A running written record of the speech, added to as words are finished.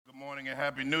morning and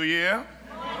happy new year.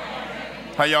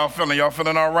 How y'all feeling? Y'all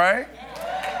feeling all right?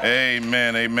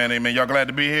 Amen, amen, amen. Y'all glad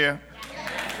to be here?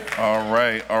 All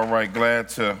right. Glad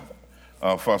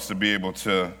for us to be able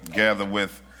to gather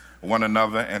with one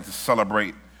another and to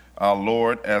celebrate our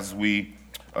Lord as we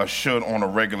should on a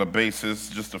regular basis.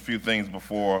 Just a few things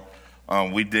before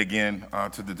we dig in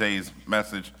to today's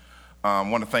message. I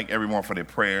want to thank everyone for their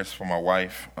prayers for my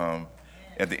wife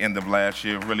at the end of last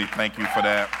year. Really thank you for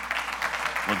that.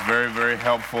 It was very, very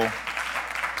helpful.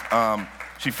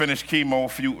 She finished chemo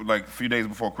a few days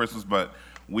before Christmas, but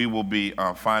we will be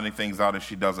finding things out as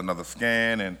she does another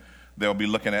scan, and they'll be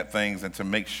looking at things and to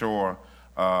make sure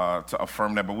to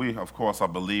affirm that. But we, of course, are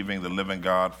believing the living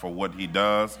God for what he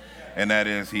does, and that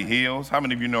is he heals. How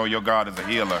many of you know your God is a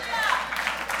healer?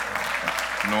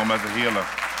 You know him as a healer.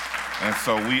 And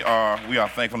so we are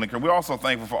thankful. And we're also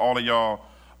thankful for all of y'all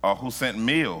who sent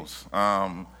meals.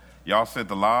 Y'all sent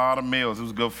a lot of meals. It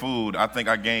was good food. I think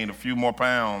I gained a few more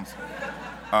pounds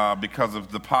because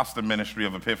of the pasta ministry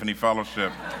of Epiphany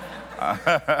Fellowship.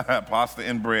 Pasta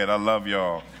and bread. I love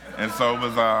y'all. And so it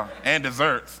was, and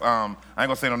desserts. I ain't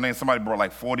gonna say no names. Somebody brought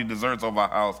like 40 desserts over our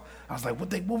house. I was like,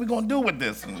 what we gonna do with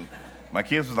this? And my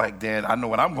kids was like, Dad, I know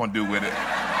what I'm gonna do with it.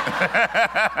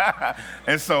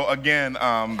 And so again,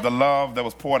 the love that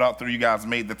was poured out through you guys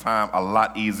made the time a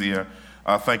lot easier.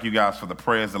 Thank you guys for the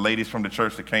prayers. The ladies from the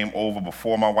church that came over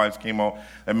before my wife's chemo,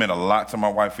 that meant a lot to my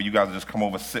wife for you guys to just come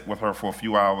over, sit with her for a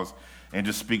few hours, and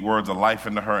just speak words of life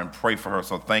into her and pray for her.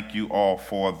 So thank you all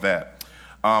for that.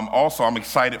 Also, I'm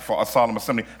excited for a solemn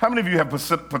assembly. How many of you have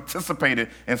participated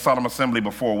in solemn assembly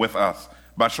before with us?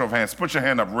 By show of hands, put your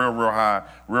hand up real high,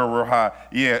 real high.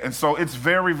 Yeah, and so it's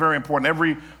very, very important.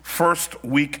 Every first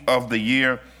week of the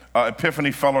year,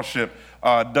 Epiphany Fellowship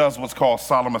does what's called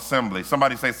solemn assembly.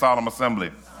 Somebody say solemn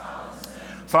assembly.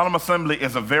 Solemn assembly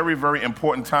is a very, very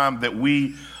important time that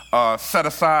we set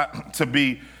aside to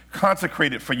be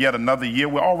consecrated for yet another year.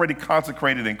 We're already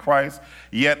consecrated in Christ,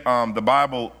 yet the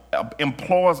Bible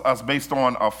implores us based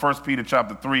on 1 Peter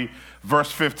chapter 3,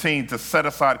 verse 15, to set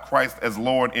aside Christ as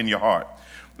Lord in your heart.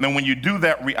 Now, when you do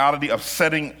that reality of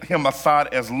setting him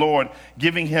aside as Lord,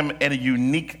 giving him a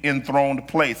unique enthroned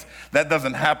place, that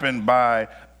doesn't happen by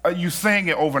you saying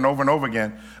it over and over and over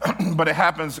again, but it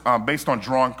happens based on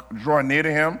drawing near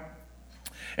to him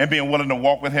and being willing to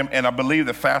walk with him. And I believe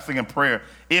that fasting and prayer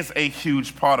is a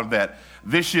huge part of that.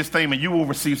 This year's theme, and you will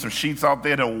receive some sheets out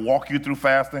there that will walk you through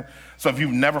fasting. So if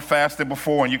you've never fasted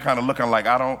before and you're kind of looking like,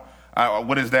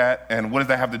 what is that? And what does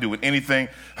that have to do with anything?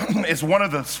 It's one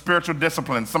of the spiritual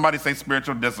disciplines. Somebody say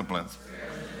spiritual disciplines.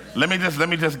 Let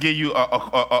me just give you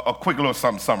a quick little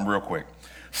something real quick.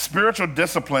 Spiritual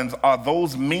disciplines are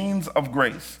those means of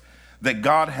grace that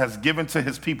God has given to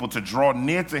his people to draw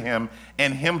near to him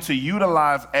and him to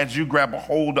utilize as you grab a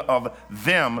hold of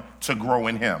them to grow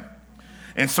in him.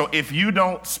 And so if you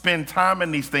don't spend time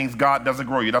in these things, God doesn't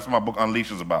grow you. That's what my book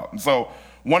Unleash is about. And so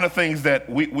one of the things that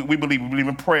we believe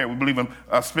in prayer, we believe in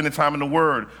spending time in the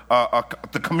Word,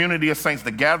 the community of saints,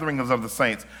 the gatherings of the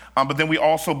saints. But then we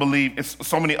also believe it's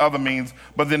so many other means,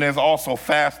 but then there's also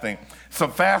fasting. So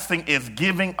fasting is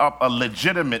giving up a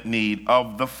legitimate need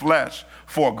of the flesh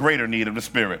for a greater need of the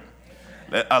spirit.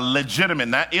 A legitimate,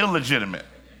 not illegitimate,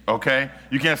 okay?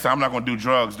 You can't say, I'm not going to do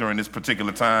drugs during this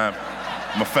particular time.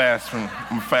 I'm going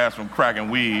to fast from crack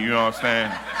and weed, you know what I'm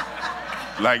saying?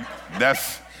 Like,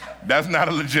 that's not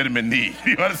a legitimate need.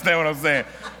 You understand what I'm saying?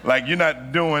 Like, you're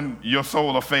not doing your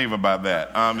soul a favor by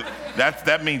that.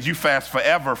 That means you fast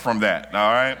forever from that,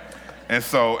 all right? And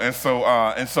so that's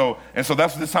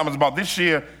what this time is about. This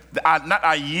year, not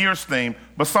our year's theme,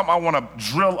 but something I want to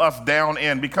drill us down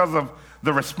in because of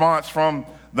the response from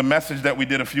the message that we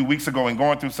did a few weeks ago and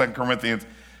going through 2 Corinthians.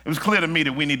 It was clear to me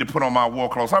that we need to put on my war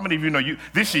clothes. How many of you know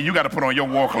this year you got to put on your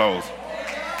war clothes?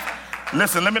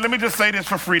 Listen, let me just say this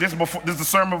for free. This is the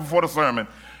sermon before the sermon.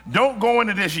 Don't go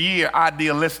into this year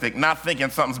idealistic, not thinking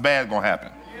something's bad gonna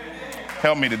happen.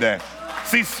 Help me today.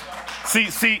 See,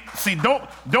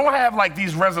 don't have like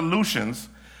these resolutions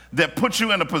that put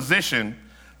you in a position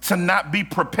to not be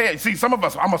prepared. See, some of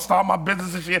us, I'm gonna start my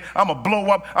business this year, I'm gonna blow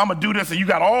up, I'm gonna do this, and you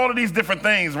got all of these different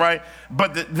things, right?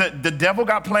 But the devil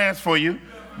got plans for you,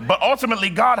 but ultimately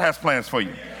God has plans for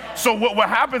you. So what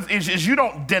happens is you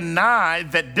don't deny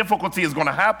that difficulty is going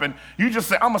to happen. You just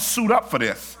say, I'm going to suit up for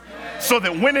this. So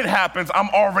that when it happens, I'm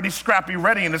already scrappy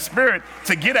ready in the spirit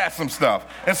to get at some stuff.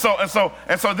 And so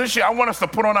this year, I want us to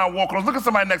put on our war clothes. Look at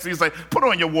somebody next to you and say, put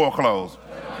on your war clothes.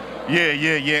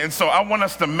 Yeah. And so I want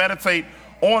us to meditate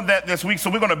on that this week. So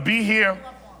we're going to be here.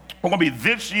 We're going to be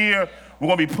this year We're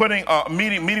going to be putting a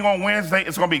meeting on Wednesday.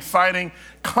 It's going to be exciting.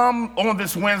 Come on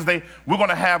this Wednesday. We're going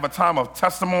to have a time of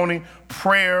testimony,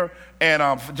 prayer, and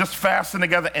just fasting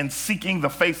together and seeking the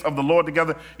face of the Lord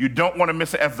together. You don't want to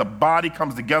miss it as the body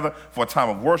comes together for a time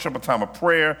of worship, a time of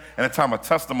prayer, and a time of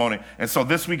testimony. And so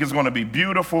this week is going to be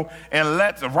beautiful. And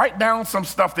let's write down some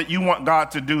stuff that you want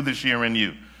God to do this year in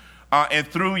you and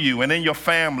through you and in your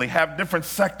family. Have different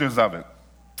sectors of it.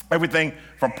 Everything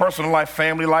from personal life,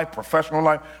 family life, professional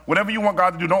life, whatever you want God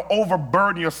to do. Don't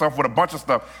overburden yourself with a bunch of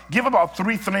stuff. Give about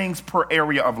 3 things per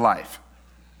area of life.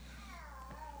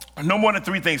 No more than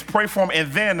 3 things. Pray for them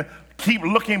and then keep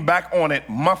looking back on it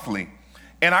monthly.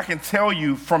 And I can tell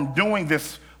you from doing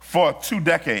this for 2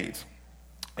 decades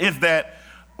is that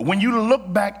when you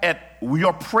look back at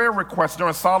your prayer requests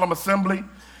during solemn assembly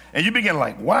and you begin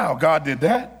like, wow, God did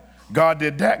that. God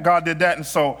did that, God did that. And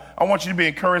so I want you to be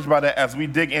encouraged by that as we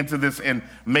dig into this and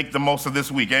make the most of this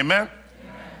week. Amen?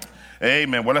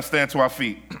 Amen. Well, let's stand to our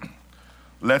feet.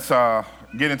 Let's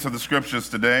get into the scriptures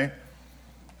today.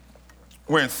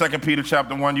 We're in 2 Peter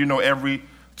chapter 1. You know, every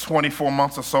 24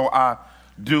 months or so, I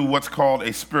do what's called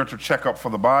a spiritual checkup for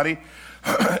the body.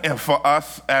 And for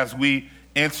us, as we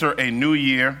enter a new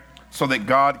year, so that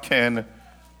God can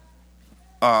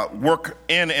work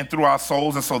in and through our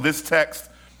souls. And so this text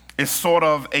is sort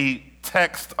of a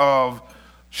text of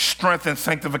strength and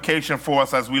sanctification for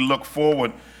us as we look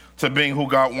forward to being who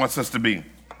God wants us to be.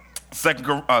 2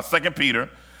 Peter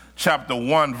chapter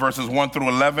 1, verses 1 through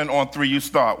 11. On 3, you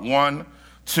start. 1,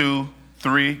 2,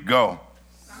 3, go.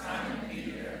 Simon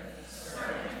Peter,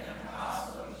 servant and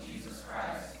apostle of Jesus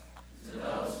Christ, to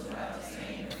those who have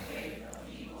attained the faith of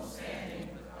equal standing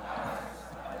with God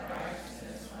by the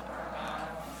righteousness of our God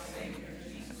and Savior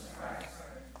Jesus Christ.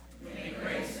 May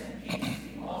grace and peace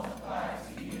be multiplied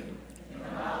to you in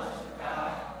the knowledge of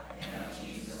God and of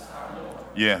Jesus our Lord.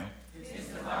 Yeah. His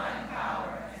divine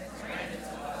power has granted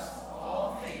to us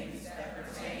all things that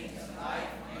pertain to life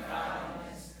and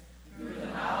godliness through the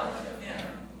knowledge of Him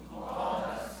who called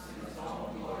us to His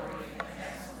own glory and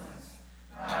excellence,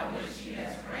 by which He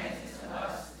has granted to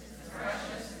us His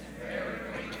precious and very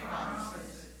great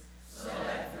promises, so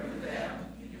that through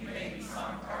them you may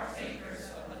become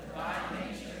partakers of the divine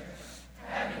nature,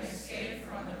 having escaped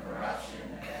from the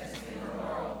corruption that is in the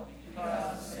world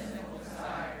because of sinful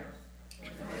desire.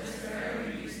 For this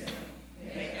very reason,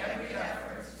 make every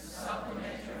effort to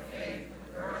supplement your faith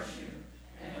with virtue,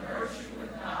 and virtue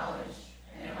with knowledge,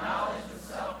 and knowledge with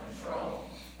self-control,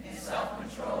 and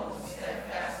self-control with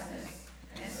steadfastness,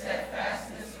 and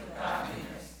steadfastness with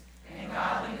godliness, and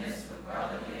godliness with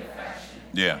brotherly affection,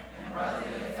 Yeah. and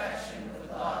brotherly affection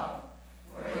with love.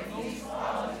 For if these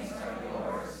qualities are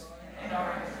yours and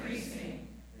are increasing,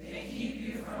 they keep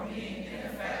you from being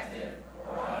ineffective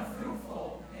or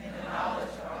unfruitful in the knowledge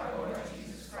of our Lord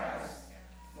Jesus Christ.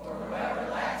 For whoever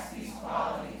lacks these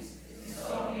qualities is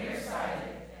so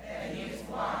nearsighted that he is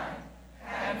blind,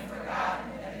 having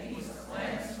forgotten that he was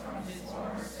cleansed from his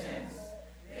former sins.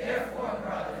 Therefore,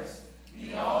 brothers,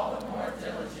 be all the more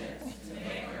diligent to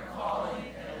make your calling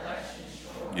and election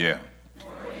sure. Yeah.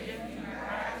 For if you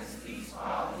practice these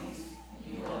qualities,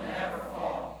 you will never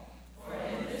fall. For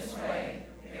in this way,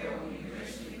 there will be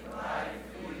richly provided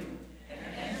for you an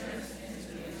entrance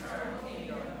into the eternal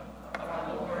kingdom of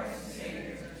our Lord and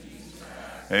Savior Jesus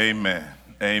Christ. Amen.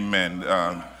 Amen.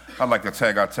 I'd like to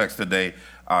tag our text today,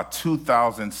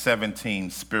 2017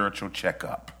 spiritual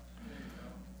checkup.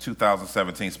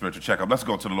 2017 spiritual checkup. Let's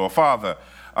go to the Lord. Father,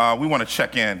 we want to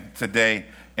check in today,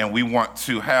 and we want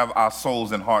to have our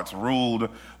souls and hearts ruled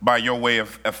by your way of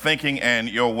thinking and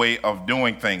your way of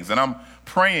doing things. And I'm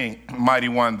praying, Mighty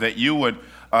One, that you would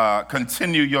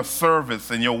continue your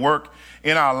service and your work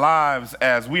in our lives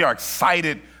as we are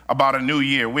excited about a new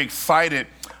year. We're excited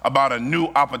about a new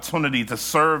opportunity to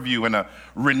serve you and a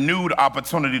renewed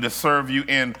opportunity to serve you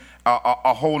in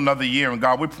a whole nother year. And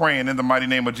God, we're praying in the mighty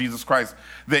name of Jesus Christ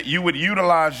that you would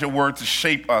utilize your word to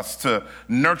shape us, to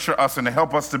nurture us, and to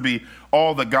help us to be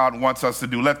all that God wants us to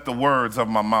do. Let the words of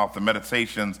my mouth, the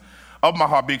meditations of my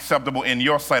heart be acceptable in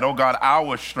your sight. Oh God,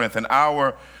 our strength and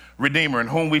our Redeemer in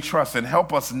whom we trust, and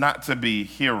help us not to be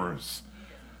hearers,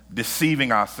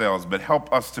 deceiving ourselves, but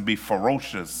help us to be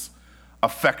ferocious,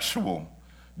 effectual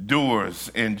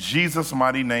doers. In Jesus'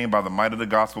 mighty name, by the might of the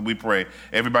gospel, we pray.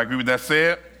 Everybody agree with that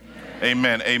said?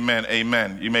 Amen, amen,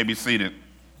 amen. You may be seated.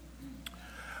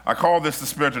 I call this the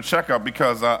spiritual checkup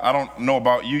because I don't know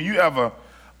about you. You ever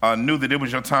knew that it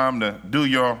was your time to do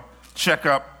your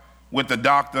checkup with the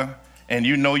doctor and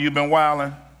you know you've been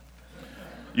wilding?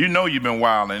 You know you've been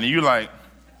wilding and you like,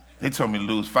 they told me to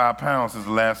lose 5 pounds since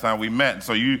the last time we met.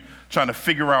 So you trying to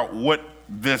figure out what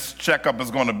this checkup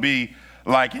is going to be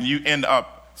and you end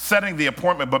up setting the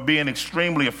appointment, but being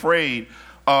extremely afraid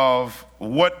of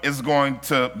what is going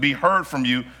to be heard from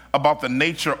you about the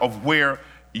nature of where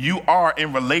you are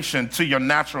in relation to your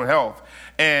natural health.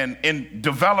 And in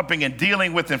developing and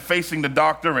dealing with and facing the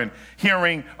doctor and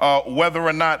hearing whether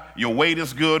or not your weight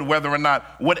is good, whether or not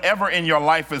whatever in your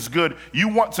life is good, you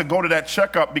want to go to that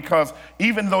checkup, because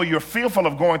even though you're fearful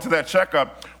of going to that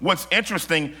checkup, what's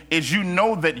interesting is you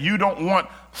know that you don't want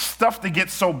stuff to get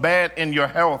so bad in your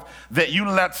health that you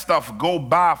let stuff go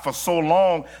by for so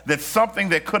long that something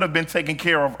that could have been taken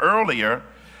care of earlier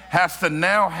has to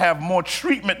now have more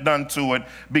treatment done to it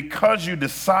because you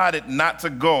decided not to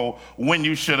go when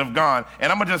you should have gone. And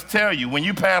I'm gonna just tell you, when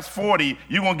you pass 40,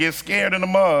 you're gonna get scared in the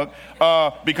mug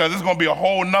because it's gonna be a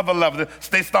whole nother level.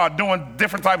 They start doing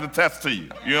different types of tests to you.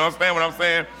 You understand what I'm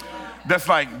saying? That's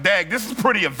like, dag, this is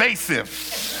pretty evasive.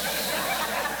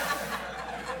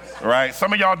 Right?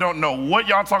 Some of y'all don't know what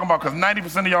y'all talking about because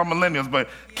 90% of y'all millennials, but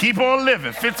keep on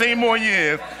living. 15 more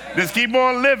years. Just keep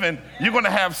on living. You're going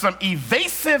to have some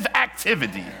evasive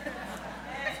activity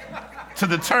to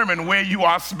determine where you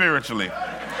are spiritually.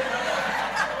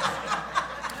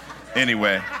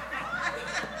 Anyway,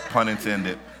 pun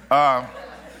intended.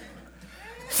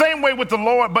 Same way with the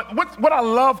Lord, but what I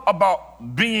love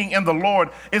about being in the Lord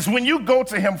is when you go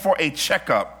to him for a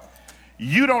checkup,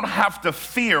 you don't have to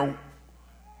fear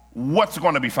what's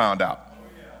going to be found out.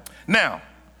 Now,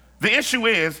 the issue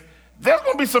is there's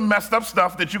going to be some messed up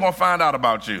stuff that you're going to find out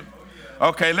about you.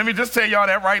 Okay, let me just tell y'all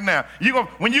that right now.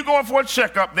 When you're going for a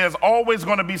checkup, there's always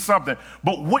going to be something.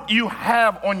 But what you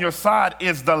have on your side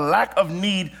is the lack of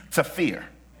need to fear.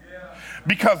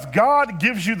 Because God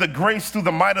gives you the grace through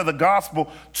the might of the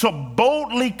gospel to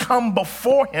boldly come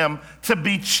before him to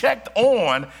be checked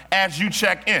on as you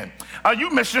check in.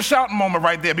 You missed your shouting moment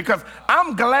right there, because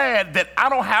I'm glad that I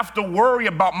don't have to worry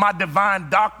about my divine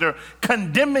doctor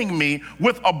condemning me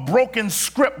with a broken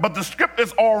script, but the script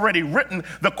is already written.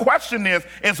 The question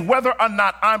is whether or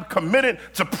not I'm committed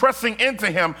to pressing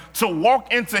into him to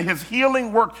walk into his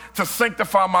healing work to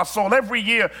sanctify my soul. Every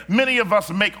year, many of us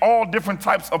make all different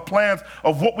types of plans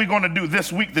of what we're going to do.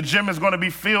 This week, the gym is going to be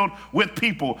filled with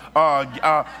people.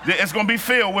 It's going to be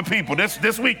filled with people.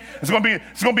 This week, it's going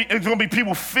to be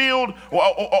people filled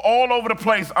all over the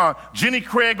place. Jenny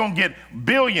Craig going to get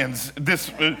billions.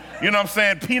 You know what I'm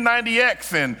saying?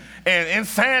 P90X and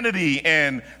Insanity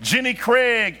and Jenny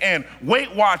Craig and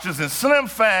Weight Watchers and Slim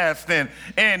Fast and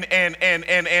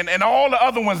all the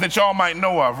other ones that y'all might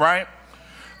know of, right?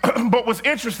 But what's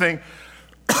interesting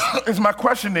is my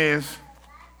question is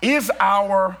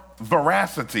our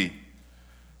veracity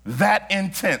that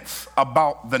intense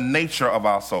about the nature of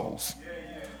our souls?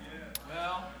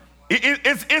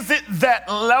 Is it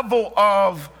that level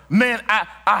of, man, I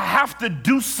have to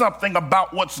do something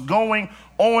about what's going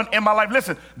on in my life?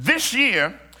 Listen, this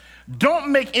year,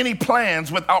 don't make any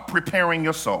plans without preparing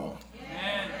your soul.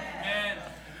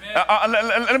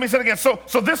 Let me say it again. So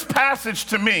this passage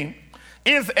to me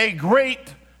is a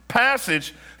great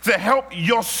passage to help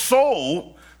your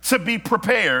soul to be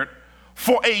prepared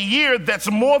for a year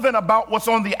that's more than about what's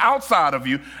on the outside of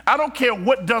you. I don't care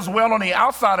what does well on the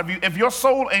outside of you. If your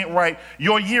soul ain't right,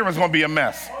 your year is going to be a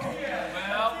mess.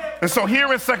 And so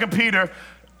here in 2 Peter,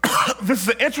 this is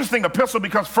an interesting epistle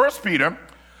because 1 Peter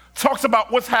talks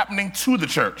about what's happening to the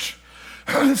church.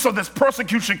 So this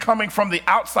persecution coming from the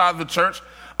outside of the church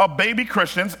of baby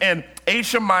Christians in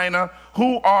Asia Minor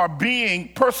who are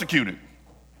being persecuted.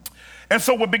 And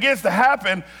so what begins to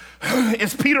happen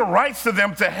is Peter writes to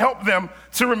them to help them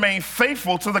to remain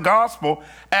faithful to the gospel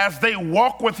as they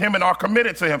walk with him and are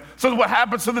committed to him. So what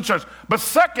happens to the church? But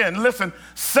second, listen,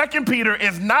 2 Peter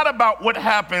is not about what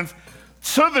happens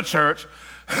to the church.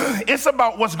 It's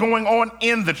about what's going on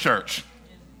in the church.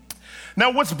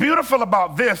 Now, what's beautiful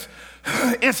about this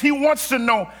is he wants to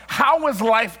know, how is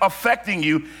life affecting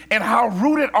you and how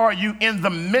rooted are you in the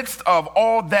midst of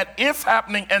all that is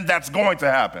happening and that's going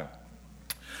to happen?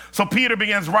 So Peter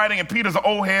begins writing, and Peter's an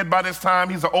old head by this time.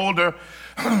 He's an older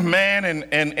man,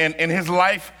 and his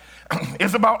life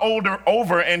is about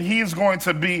over, and he's going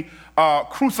to be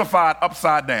crucified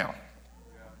upside down.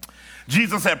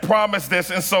 Jesus had promised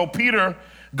this, and so Peter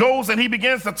goes and he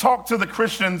begins to talk to the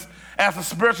Christians as a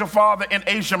spiritual father in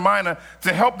Asia Minor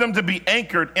to help them to be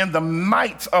anchored in the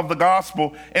might of the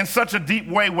gospel in such a deep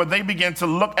way where they begin to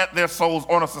look at their souls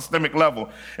on a systemic level.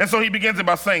 And so he begins it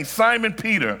by saying, Simon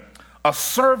Peter, a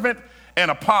servant and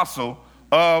apostle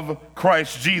of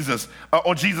Christ Jesus,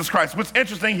 or Jesus Christ. What's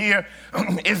interesting here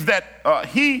is that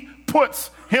he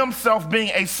puts himself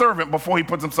being a servant before he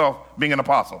puts himself being an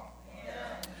apostle.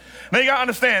 Now you gotta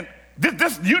understand,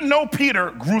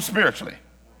 Peter grew spiritually.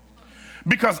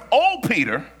 Because old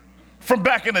Peter from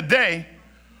back in the day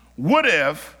would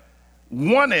have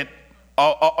wanted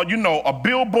a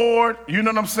billboard, you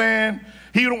know what I'm saying?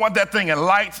 He don't want that thing in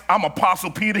lights. I'm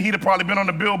Apostle Peter. He'd have probably been on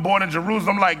the billboard in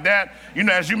Jerusalem like that. You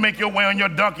know, as you make your way on your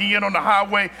donkey in on the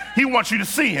highway, he wants you to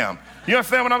see him. You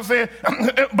understand what I'm saying?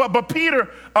 but Peter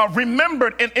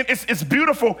remembered, and it's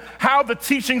beautiful how the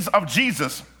teachings of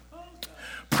Jesus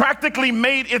practically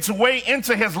made its way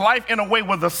into his life in a way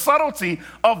where the subtlety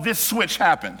of this switch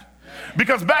happened.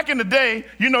 Because back in the day,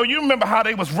 you remember how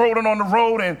they was rolling on the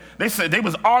road and they said they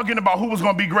was arguing about who was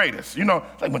going to be greatest.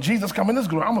 Like when Jesus come in this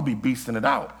glory, I'm going to be beasting it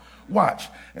out. Watch.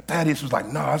 And Thaddeus was like,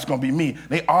 no, it's going to be me.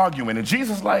 They arguing. And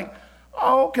Jesus like,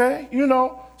 oh, okay,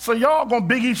 So y'all going to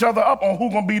big each other up on who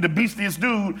going to be the beastiest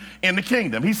dude in the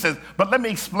kingdom. He says, but let me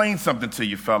explain something to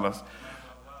you, fellas.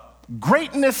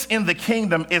 Greatness in the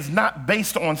kingdom is not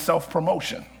based on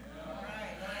self-promotion.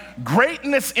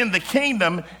 Greatness in the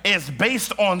kingdom is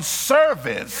based on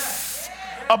service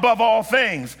above all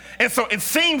things. And so it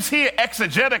seems here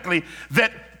exegetically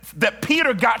that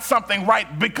Peter got something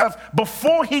right, because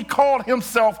before he called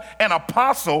himself an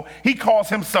apostle, he calls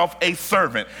himself a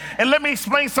servant. And let me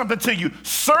explain something to you.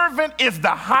 Servant is the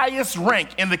highest rank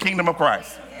in the kingdom of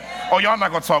Christ. Oh, y'all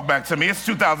not going to talk back to me. It's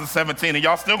 2017 and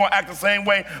y'all still going to act the same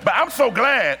way. But I'm so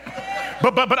glad.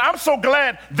 But I'm so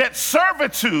glad that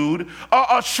servitude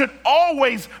should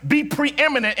always be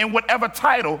preeminent in whatever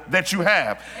title that you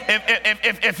have.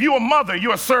 If you're a mother,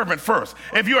 you're a servant first.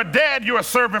 If you're a dad, you're a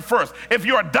servant first. If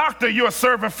you're a doctor, you're a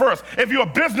servant first. If you're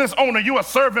a business owner, you're a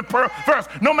servant first.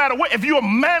 No matter what, if you're a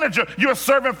manager, you're a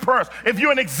servant first. If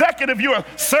you're an executive, you're a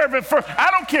servant first.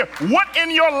 I don't care what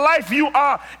in your life you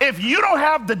are. If you don't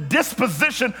have the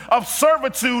disposition of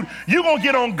servitude, you're going to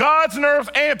get on God's nerves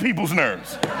and people's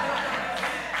nerves.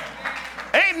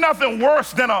 Ain't nothing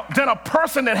worse than a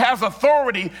person that has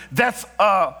authority that's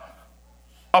a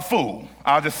fool.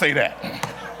 I'll just say that.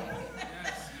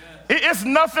 It's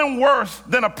nothing worse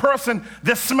than a person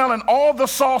that's smelling all the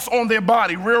sauce on their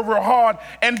body real hard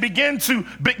and begin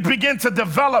to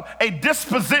develop a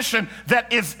disposition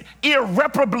that is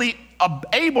irreparably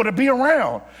able to be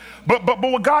around. But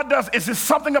what God does is there's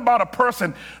something about a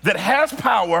person that has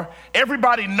power,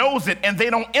 everybody knows it, and they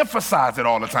don't emphasize it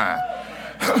all the time.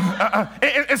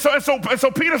 And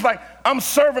so Peter's like, I'm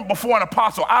servant before an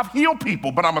apostle. I've healed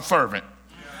people, but I'm a servant.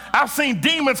 I've seen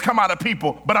demons come out of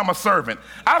people, but I'm a servant.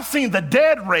 I've seen the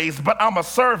dead raised, but I'm a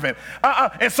servant.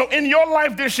 And so in your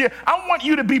life this year, I want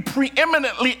you to be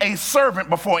preeminently a servant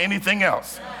before anything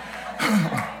else.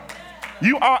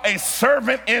 You are a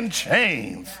servant in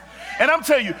chains. And I'm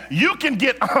telling you, you can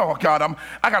get, oh God,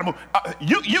 I gotta move.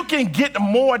 You can get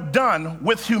more done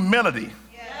with humility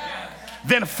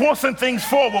than forcing things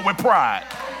forward with pride.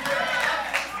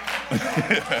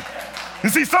 You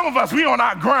see, some of us, we on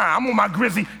our grind. I'm on my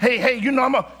grizzly. Hey,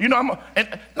 no.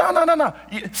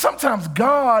 Sometimes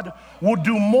God will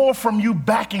do more from you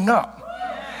backing up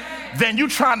than you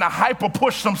trying to hyper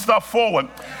push some stuff forward.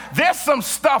 There's some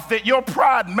stuff that your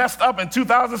pride messed up in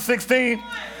 2016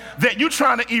 that you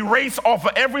trying to erase off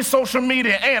of every social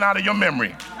media and out of your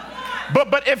memory.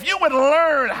 But if you would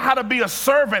learn how to be a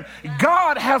servant,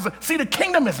 God has see, the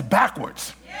kingdom is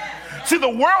backwards. See, the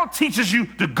world teaches you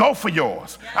to go for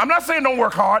yours. I'm not saying don't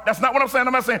work hard. That's not what I'm saying.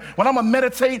 I'm not saying, well, I'm going to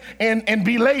meditate and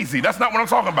be lazy. That's not what I'm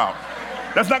talking about.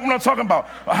 That's not what I'm talking about.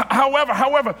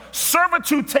 However,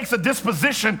 servitude takes a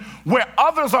disposition where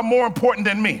others are more important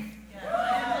than me.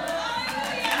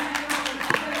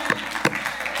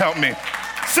 Help me.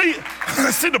 See,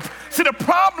 the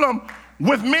problem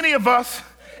with many of us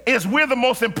is we're the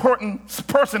most important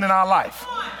person in our life.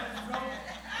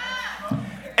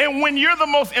 And when you're the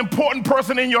most important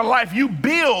person in your life, you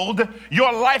build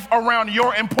your life around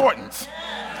your importance.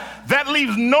 That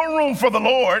leaves no room for the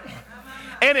Lord,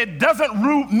 and it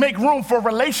doesn't make room for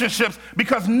relationships,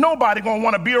 because nobody gonna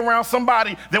want to be around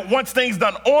somebody that wants things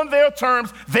done on their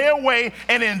terms, their way,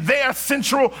 and in their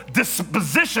central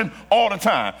disposition all the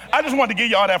time. I just wanted to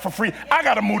give y'all that for free. I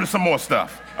gotta move to some more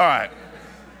stuff. All right.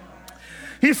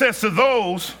 He says who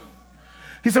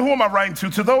am I writing to?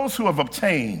 To those who have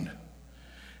obtained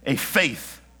a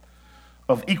faith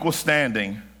of equal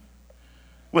standing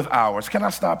with ours. Can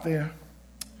I stop there?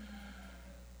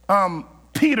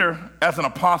 Peter, as an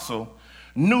apostle,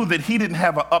 knew that he didn't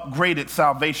have an upgraded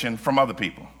salvation from other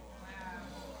people.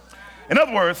 In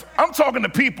other words, I'm talking to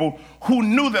people who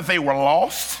knew that they were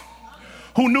lost,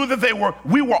 who knew that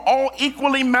we were all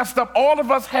equally messed up. All of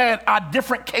us had our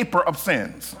different caper of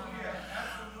sins.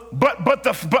 But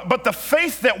the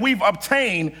faith that we've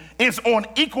obtained is on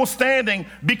equal standing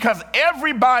because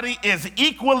everybody is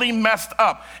equally messed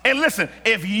up. And listen,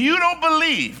 if you don't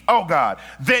believe, oh God,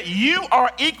 that you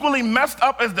are equally messed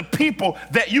up as the people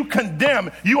that you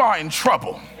condemn, you are in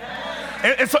trouble.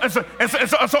 And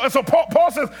so Paul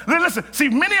says, listen, see,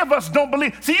 many of us don't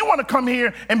believe. See, you want to come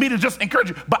here and me to just encourage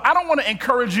you, but I don't want to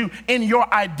encourage you in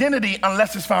your identity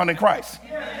unless it's found in Christ.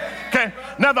 Okay?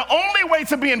 Now, the only way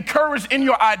to be encouraged in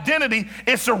your identity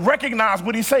is to recognize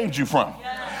what he saved you from.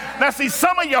 Now, see,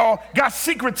 some of y'all got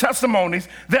secret testimonies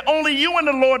that only you and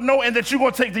the Lord know and that you're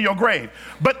going to take to your grave.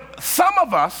 But some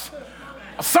of us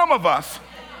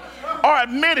are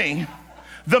admitting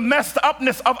the messed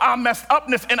upness of our messed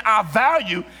upness and our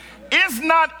value is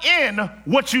not in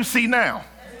what you see now.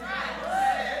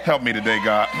 Help me today,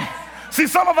 God. See,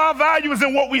 some of our value is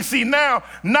in what we see now,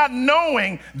 not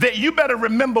knowing that you better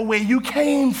remember where you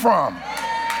came from.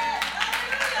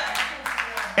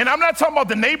 And I'm not talking about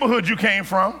the neighborhood you came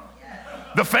from,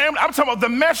 the family. I'm talking about the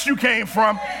mess you came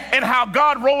from and how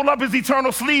God rolled up his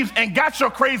eternal sleeves and got your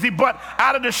crazy butt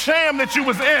out of the sham that you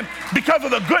was in because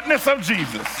of the goodness of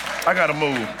Jesus. I gotta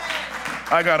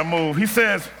move. He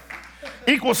says,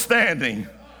 equal standing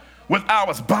with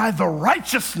ours by the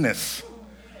righteousness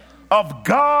of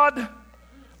God,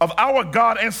 of our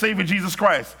God and Savior Jesus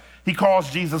Christ. He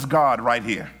calls Jesus God right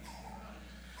here.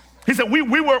 He said, we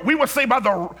were saved by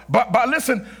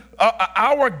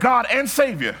our God and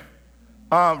Savior.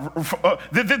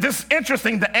 This is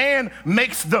interesting. The and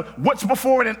makes the what's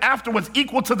before it and afterwards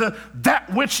equal to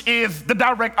that which is the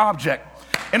direct object.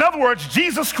 In other words,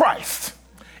 Jesus Christ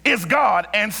is God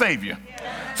and Savior.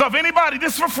 So if anybody,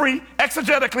 this is for free,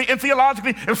 exegetically and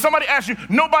theologically, if somebody asks you,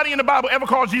 nobody in the Bible ever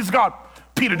called Jesus God,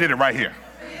 Peter did it right here.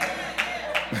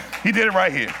 He did it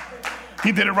right here.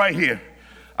 He did it right here.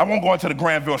 I won't go into the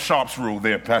Granville Sharps rule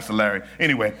there, Pastor Larry.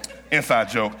 Anyway, inside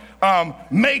joke.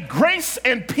 May grace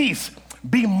and peace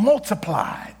be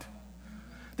multiplied.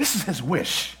 This is his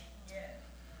wish.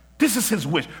 This is his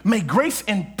wish. May grace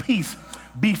and peace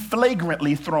be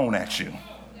flagrantly thrown at you.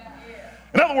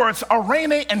 In other words,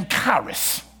 arene and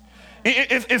charis.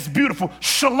 It's beautiful.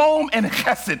 Shalom and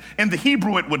chesed in the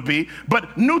Hebrew it would be,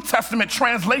 but New Testament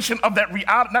translation of that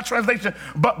reality, not translation,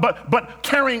 but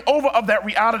carrying over of that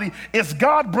reality is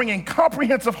God bringing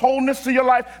comprehensive wholeness to your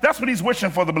life. That's what he's wishing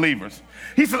for the believers.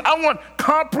 He says, I want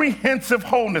comprehensive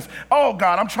wholeness. Oh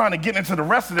God, I'm trying to get into the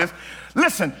rest of this.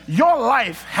 Listen, your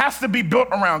life has to be built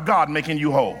around God making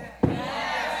you whole.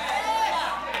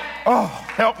 Oh,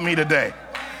 help me today.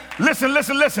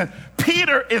 Listen.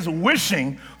 Peter is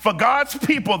wishing for God's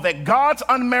people that God's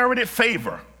unmerited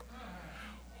favor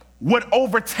would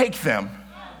overtake them.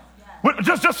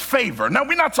 Just favor. Now,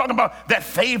 we're not talking about that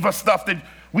favor stuff that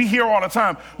we hear all the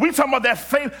time. We're talking about that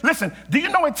favor. Listen, do you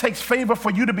know it takes favor for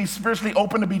you to be spiritually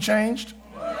open to be changed?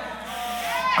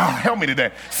 Oh, help me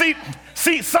today. See,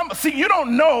 you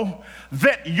don't know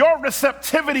that your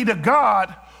receptivity to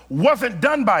God wasn't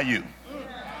done by you.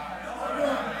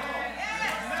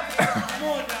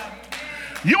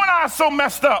 You and I are so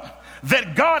messed up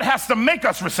that God has to make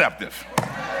us receptive.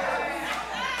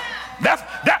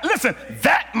 Listen,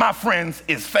 that, my friends,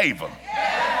 is favor.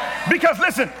 Because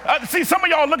listen, see, some of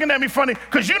y'all looking at me funny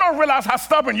because you don't realize how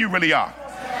stubborn you really are.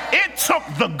 It took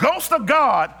the ghost of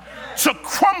God to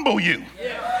crumble you,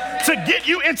 to get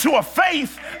you into a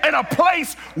faith and a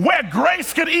place where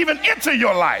grace could even enter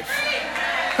your life.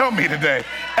 Help me today.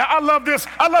 I love this.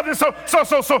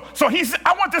 So he's,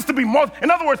 I want this to be more.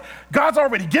 In other words, God's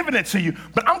already given it to you,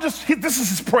 but this is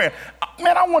his prayer.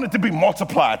 Man, I want it to be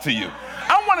multiplied to you.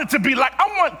 I want it to be like, I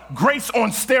want grace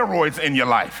on steroids in your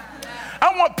life.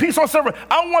 I want peace on steroids.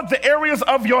 I want the areas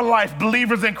of your life,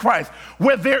 believers in Christ,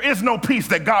 where there is no peace,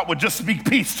 that God would just speak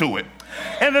peace to it.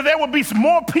 And that there would be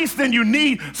more peace than you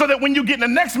need, so that when you get in the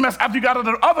next mess, after you got out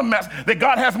of the other mess, that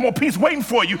God has more peace waiting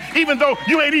for you, even though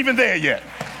you ain't even there yet.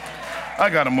 I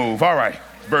got to move. All right,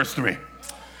 verse 3.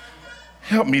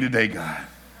 Help me today, God.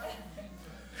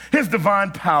 His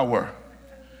divine power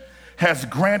has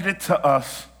granted to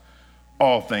us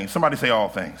all things. Somebody say all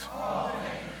things. All things.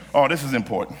 Oh, this is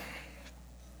important.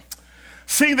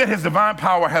 Seeing that his divine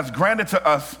power has granted to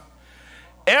us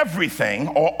everything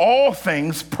or all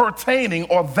things pertaining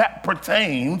or that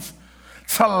pertains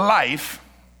to life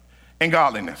and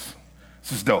godliness.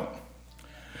 This is dope.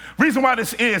 Reason why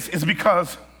this is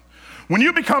because when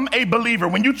you become a believer,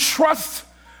 when you trust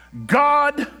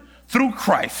God through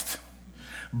Christ,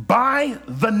 by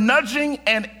the nudging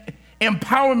and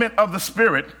empowerment of the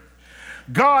Spirit,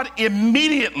 God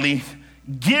immediately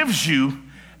gives you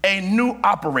a new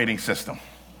operating system.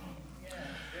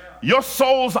 Your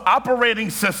soul's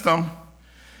operating system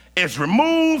is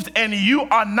removed, and you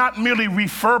are not merely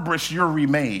refurbished, you're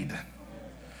remade.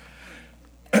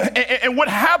 And what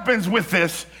happens with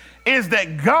this is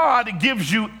that God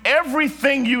gives you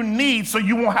everything you need so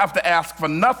you won't have to ask for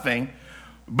nothing,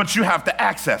 but you have to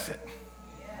access it.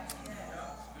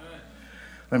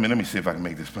 Let me see if I can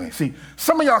make this plain. See,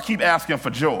 some of y'all keep asking for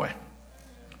joy.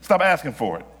 Stop asking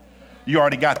for it. You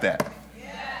already got that.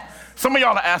 Some of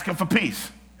y'all are asking for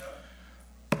peace.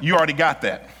 You already got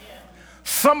that.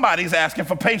 Somebody's asking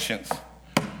for patience.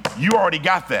 You already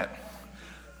got that.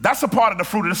 That's a part of the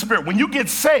fruit of the Spirit. When you get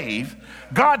saved,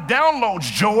 God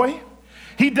downloads joy.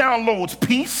 He downloads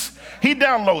peace. He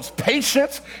downloads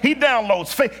patience. He downloads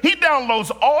faith. He downloads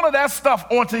all of that stuff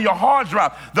onto your hard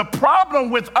drive. The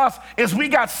problem with us is we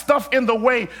got stuff in the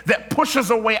way that pushes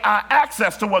away our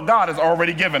access to what God has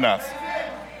already given us.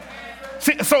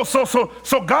 See,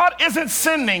 so God isn't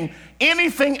sending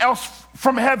anything else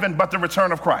from heaven but the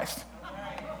return of Christ.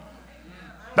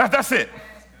 That's it.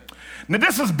 Now,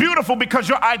 this is beautiful because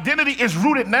your identity is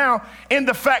rooted now in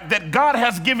the fact that God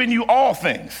has given you all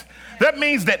things. That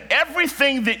means that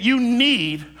everything that you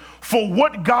need for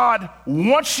what God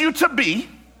wants you to be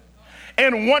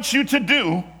and wants you to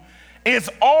do is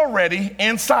already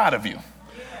inside of you.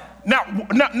 Now,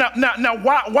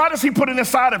 why does he put it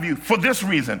inside of you? For this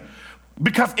reason.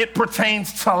 Because it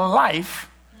pertains to life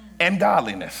and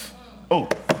godliness. Oh,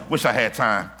 wish I had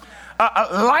time.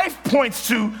 Life points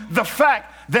to the fact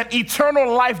that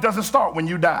eternal life doesn't start when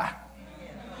you die.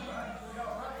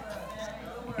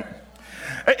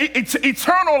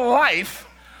 Eternal life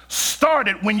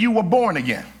started when you were born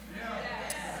again.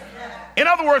 In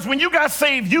other words, when you got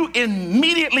saved, you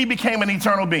immediately became an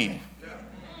eternal being.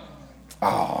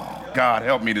 Oh, God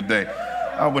help me today.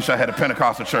 I wish I had a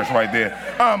Pentecostal church right there.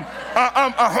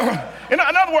 In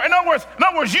other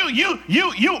words,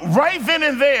 you right then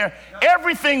and there,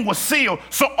 everything was sealed.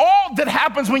 So all that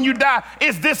happens when you die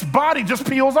is this body just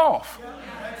peels off.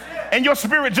 And your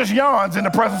spirit just yawns in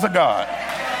the presence of God.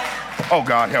 Oh,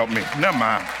 God help me. Never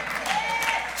mind.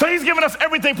 So he's given us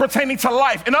everything pertaining to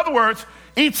life. In other words,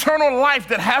 eternal life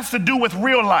that has to do with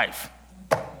real life.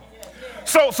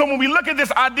 So when we look at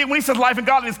this idea, when he says life and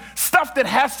godliness, stuff that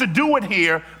has to do with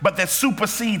here, but that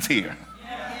supersedes here.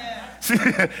 See,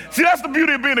 that's the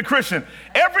beauty of being a Christian.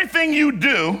 Everything you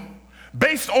do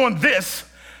based on this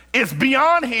is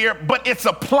beyond here, but it's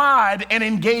applied and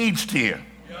engaged here.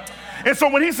 And so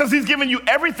when he says he's giving you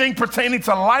everything pertaining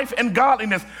to life and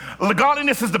godliness,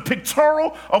 godliness is the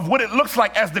pictorial of what it looks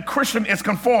like as the Christian is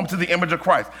conformed to the image of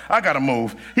Christ. I got to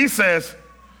move. He says,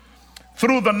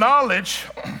 through the knowledge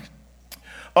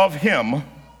of him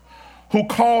who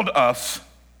called us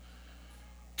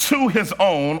to his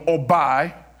own, or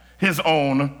by his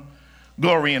own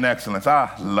glory and excellence.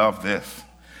 I love this.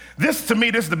 To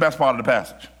me, this is the best part of the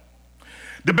passage.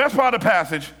 The best part of the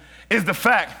passage is the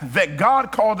fact that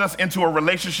God called us into a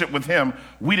relationship with him.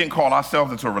 We didn't call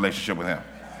ourselves into a relationship with him.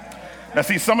 Now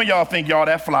see, some of y'all think y'all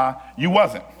that fly. You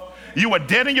wasn't. You were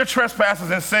dead in your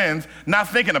trespasses and sins, not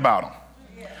thinking about them.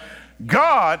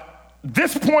 God,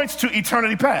 this points to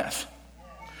eternity past,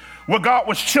 where God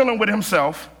was chilling with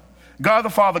himself, God the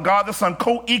Father, God the Son,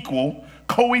 co-equal,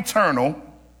 co-eternal,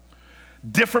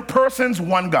 different persons,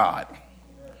 one God,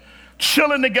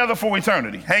 chilling together for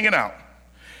eternity, hanging out,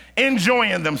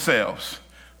 enjoying themselves,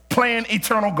 playing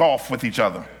eternal golf with each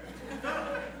other.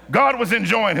 God was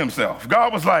enjoying himself.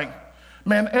 God was like,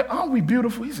 man, aren't we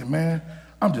beautiful? He said, man,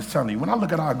 I'm just telling you, when I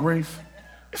look at our grace,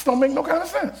 it don't make no kind of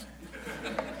sense.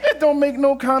 It don't make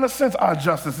no kind of sense. Our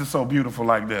justice is so beautiful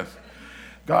like this.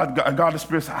 God the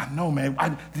Spirit said, I know,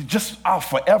 man, just our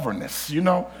foreverness, you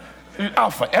know?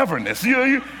 Our foreverness.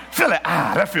 You feel it.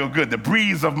 That feels good. The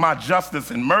breeze of my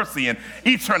justice and mercy and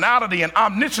eternality and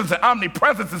omniscience and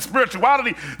omnipresence and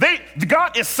spirituality.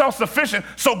 God is self-sufficient,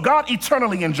 so God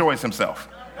eternally enjoys himself.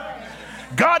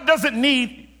 God doesn't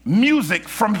need music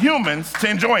from humans to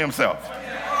enjoy himself.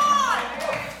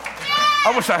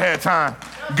 I wish I had time.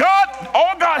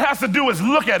 All God has to do is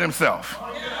look at himself.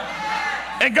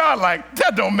 And God like,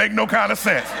 that don't make no kind of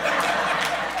sense.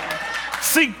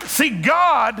 See,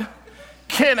 God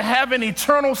can have an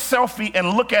eternal selfie and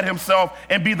look at himself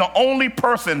and be the only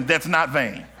person that's not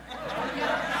vain.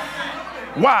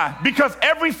 Why? Because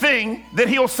everything that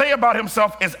he'll say about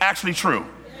himself is actually true.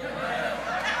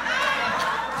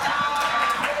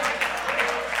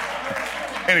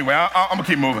 Anyway, I'm gonna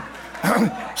keep moving.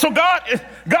 So God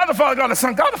the Father, God the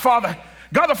Son, God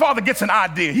the Father gets an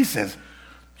idea. He says,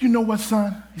 you know what,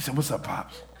 son? He said, what's up,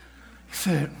 Pops? He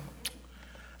said,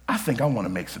 I think I want to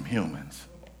make some humans.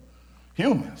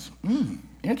 Humans?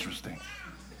 Interesting.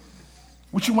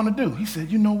 What you want to do? He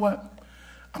said, you know what?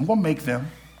 I'm going to make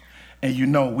them, and you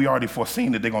know we already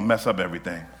foreseen that they're going to mess up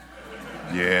everything.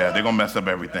 Yeah, they're going to mess up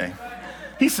everything.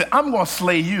 He said, I'm going to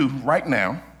slay you right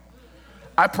now.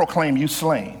 I proclaim you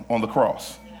slain on the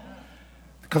cross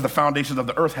because the foundations of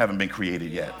the earth haven't been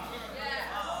created yet.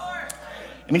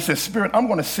 And he says, Spirit, I'm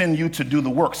going to send you to do the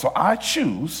work. So I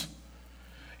choose,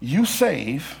 you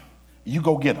save, you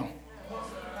go get them.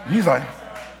 He's like,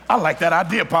 I like that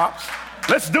idea, Pops.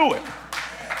 Let's do it.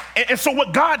 And so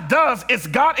what God does is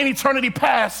God in eternity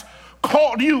past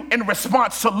called you in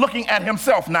response to looking at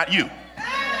himself, not you.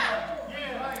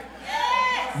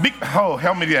 Oh,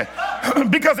 help me there.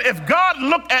 Because if God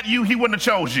looked at you, he wouldn't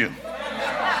have chose you.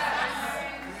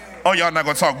 Oh, y'all not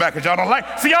going to talk back because y'all don't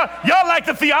like. See, y'all like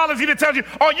the theology that tells you,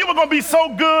 oh, you were going to be so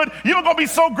good. You were going to be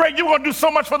so great. You were going to do so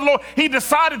much for the Lord. He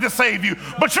decided to save you.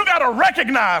 But you got to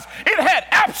recognize it had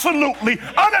absolutely,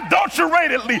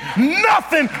 unadulteratedly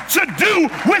nothing to do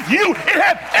with you. It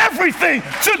had everything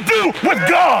to do with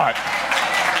God.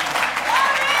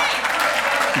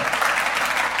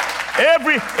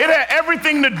 It had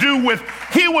everything to do with,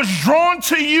 he was drawn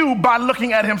to you by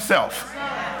looking at himself.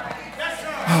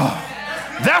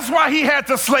 That's why he had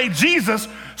to slay Jesus,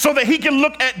 so that he can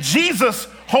look at Jesus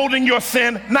holding your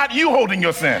sin, not you holding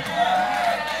your sin.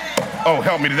 Oh,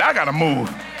 help me today. I got to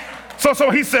move.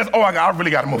 So he says, I really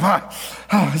got to move.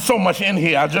 There's so much in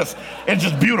here. It's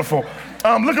just beautiful.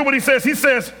 Look at what he says. He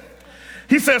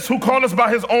says, who called us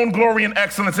by his own glory and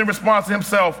excellence in response to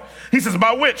himself. He says,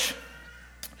 by which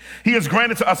he has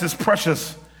granted to us his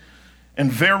precious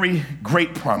and very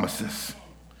great promises,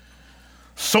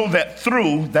 so that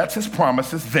through, that's his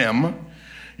promises, them,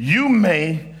 you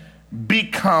may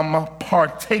become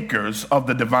partakers of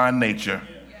the divine nature,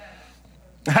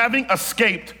 having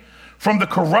escaped from the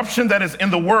corruption that is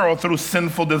in the world through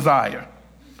sinful desire.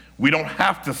 We don't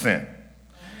have to sin.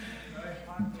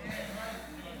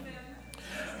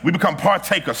 We become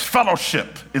partakers.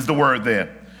 Fellowship is the word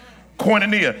there.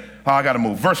 Koinonia. I got to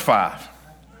move. Verse 5.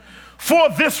 For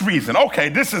this reason. Okay,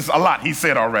 this is a lot he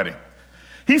said already.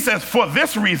 He says, for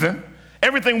this reason,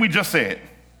 everything we just said,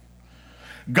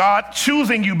 God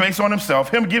choosing you based on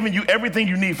himself, him giving you everything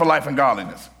you need for life and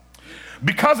godliness.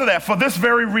 Because of that, for this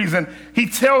very reason, he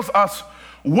tells us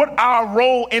what our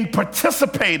role in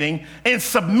participating and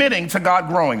submitting to God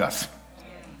growing us.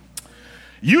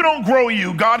 You don't grow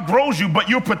you, God grows you, but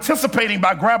you're participating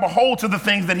by grabbing a hold to the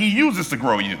things that he uses to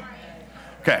grow you.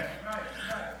 Okay.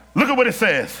 Look at what it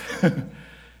says. It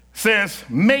says,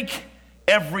 make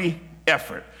every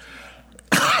effort.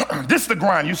 This is the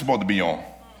grind you're supposed to be on.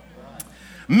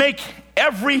 Make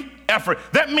every effort.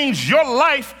 That means your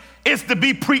life is to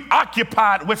be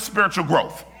preoccupied with spiritual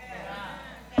growth.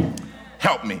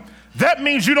 Help me. That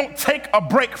means you don't take a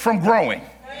break from growing.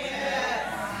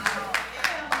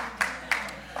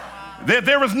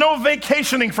 There is no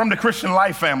vacationing from the Christian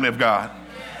life, family of God.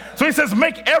 So he says,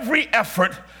 make every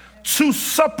effort to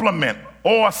supplement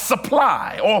or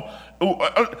supply, or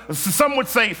some would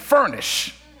say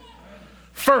furnish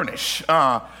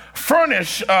our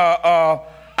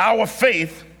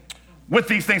faith with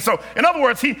these things. So in other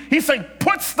words, he's saying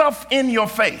put stuff in your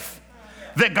faith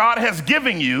that God has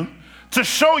given you to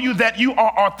show you that you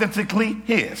are authentically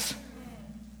his.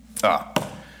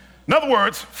 In other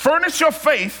words, furnish your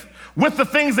faith with the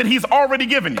things that he's already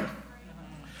given you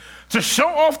to show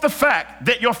off the fact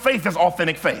that your faith is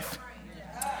authentic faith.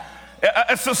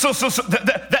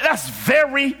 That's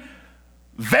very,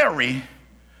 very,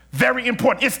 very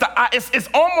important. It's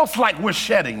almost like we're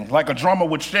shedding, like a drummer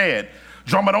would shed.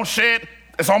 Drummer don't shed.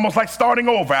 It's almost like starting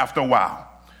over after a while.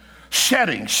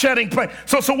 Shedding, play.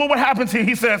 So what happens here?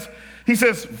 He says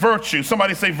virtue.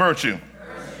 Somebody say virtue.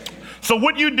 So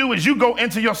what you do is you go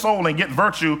into your soul and get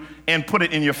virtue and put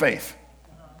it in your faith.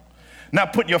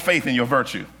 Not put your faith in your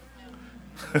virtue.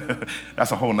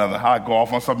 That's a whole nother. I'll go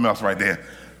off on something else right there.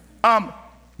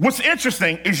 What's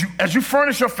interesting is as you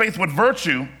furnish your faith with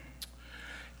virtue,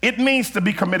 it means to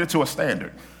be committed to a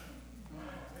standard.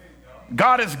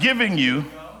 God is giving you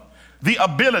the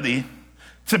ability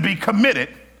to be committed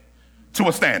to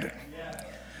a standard.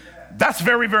 That's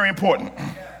very, very important.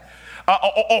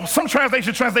 Or some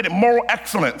translations translate it moral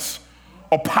excellence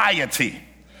or piety.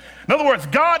 In other words,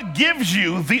 God gives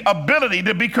you the ability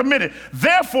to be committed.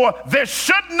 Therefore, there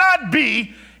should not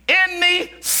be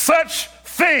any such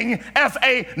thing as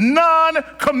a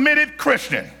non-committed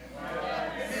Christian.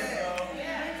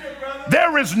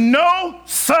 There is no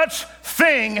such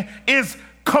thing as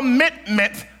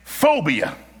commitment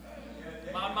phobia.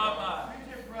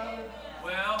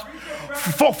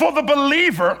 For the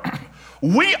believer,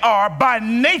 we are by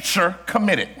nature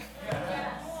committed.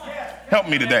 Help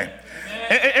me today.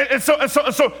 And so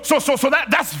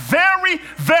that's very,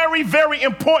 very, very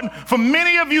important for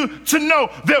many of you to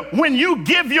know that when you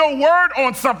give your word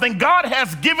on something, God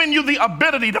has given you the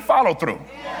ability to follow through.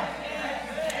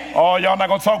 Oh, y'all not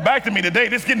going to talk back to me today.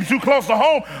 This is getting too close to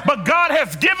home. But God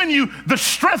has given you the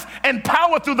strength and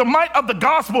power through the might of the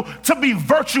gospel to be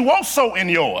virtuoso in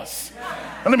yours.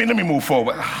 Let me move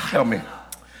forward. Help me.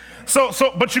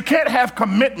 But you can't have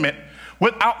commitment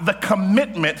without the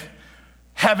commitment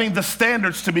having the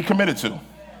standards to be committed to.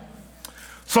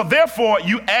 So therefore,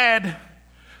 you add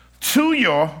to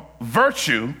your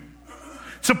virtue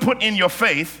to put in your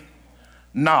faith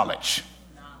knowledge.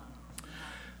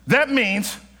 That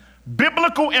means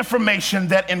biblical information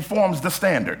that informs the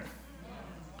standard.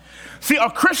 See, a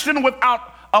Christian without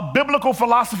a biblical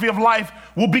philosophy of life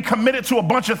will be committed to a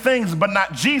bunch of things, but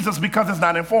not Jesus because it's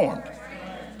not informed.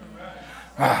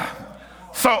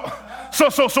 So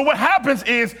what happens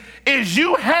is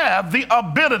you have the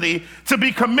ability to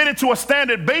be committed to a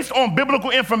standard based on biblical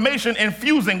information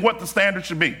infusing what the standard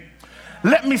should be.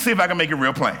 Let me see if I can make it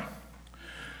real plain.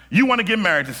 You want to get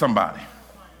married to somebody.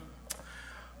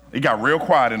 It got real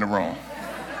quiet in the room.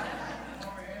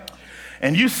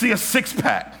 And you see a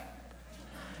six-pack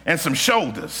and some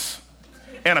shoulders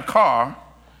and a car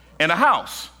and a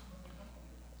house.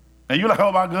 And you're like,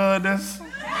 oh my goodness.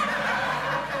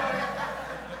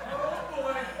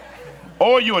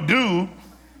 Or you're a dude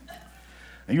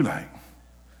and you like,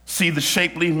 see the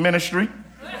Shapely ministry?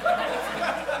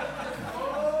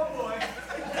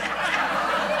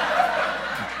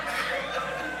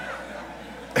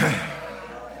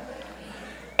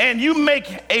 And you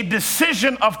make a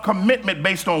decision of commitment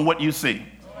based on what you see.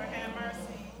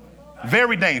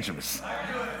 Very dangerous.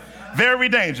 Very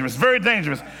dangerous. Very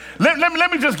dangerous.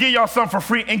 Let me just give y'all something for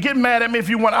free and get mad at me if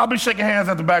you want. I'll be shaking hands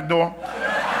at the back door.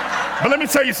 But let me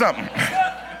tell you something.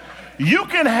 You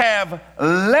can have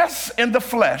less in the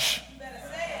flesh,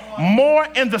 more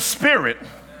in the spirit,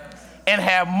 and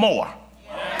have more.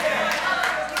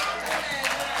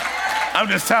 I'm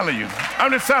just telling you.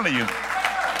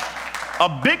 A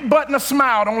big butt and a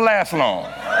smile don't last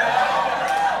long.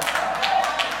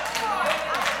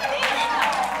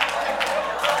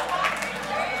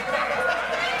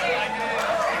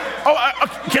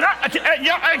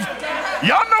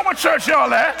 Y'all know what church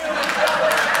y'all at.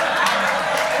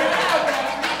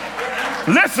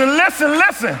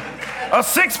 Listen. A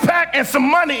six-pack and some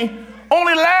money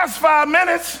only lasts 5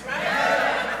 minutes.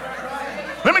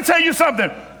 Let me tell you something.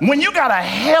 When you got a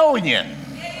hellion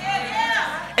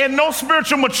and no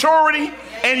spiritual maturity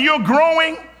and you're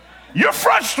growing, you're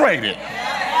frustrated.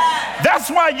 That's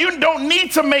why you don't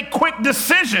need to make quick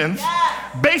decisions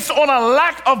based on a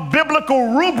lack of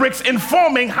biblical rubrics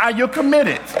informing how you're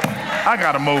committed. I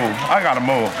gotta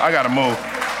move.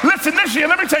 Listen, this year,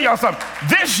 let me tell y'all something.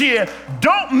 This year,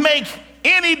 don't make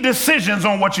any decisions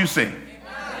on what you see.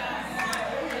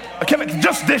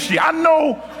 Just this year. I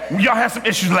know y'all had some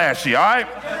issues last year, all right?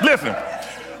 Listen,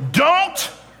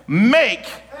 don't make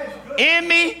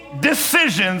any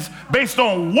decisions based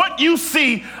on what you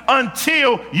see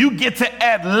until you get to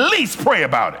at least pray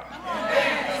about it.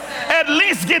 At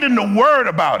least get in the word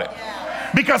about it.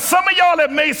 Because some of y'all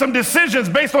have made some decisions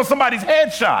based on somebody's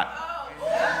headshot.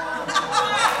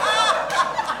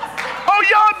 Oh,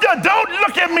 y'all don't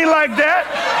look at me like that.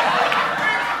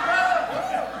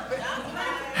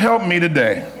 Help me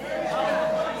today.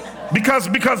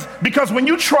 Because when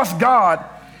you trust God,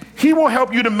 He will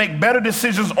help you to make better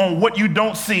decisions on what you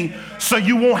don't see so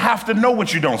you won't have to know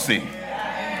what you don't see.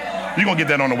 You're going to get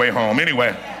that on the way home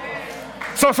anyway.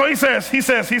 So he says,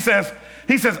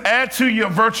 add to your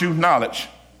virtue knowledge.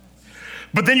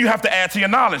 But then you have to add to your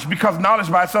knowledge because knowledge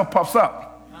by itself puffs up.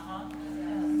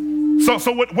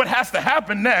 So what has to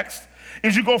happen next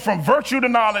is you go from virtue to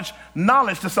knowledge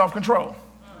to self-control.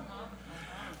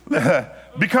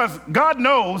 Because God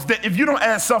knows that if you don't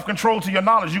add self-control to your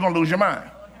knowledge, you're going to lose your mind.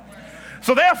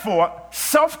 So therefore,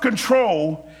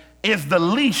 self-control is the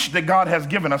leash that God has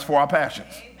given us for our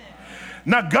passions.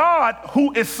 Now, God,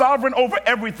 who is sovereign over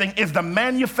everything, is the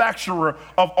manufacturer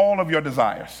of all of your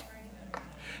desires.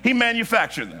 He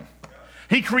manufactured them.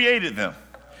 He created them.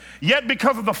 Yet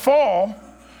because of the fall,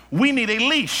 we need a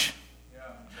leash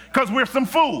because we're some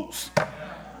fools.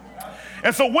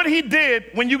 And so what He did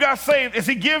when you got saved is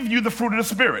He gave you the fruit of the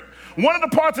Spirit. One of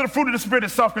the parts of the fruit of the Spirit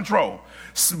is self-control.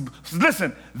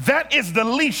 Listen, that is the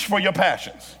leash for your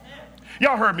passions.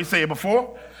 Y'all heard me say it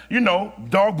before. You know,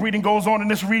 dog breeding goes on in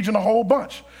this region a whole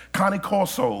bunch. Cane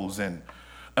Corsos and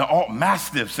all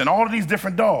Mastiffs and all of these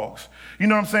different dogs. You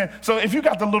know what I'm saying? So if you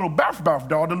got the little barf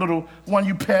dog, the little one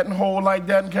you pet and hold like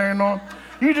that and carrying on,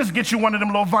 you just get you one of them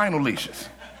little vinyl leashes.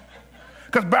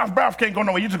 Because Ralph can't go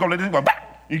nowhere. You just go, let this go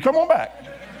back. You come on back.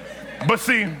 But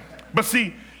see,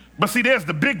 there's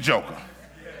the big joker.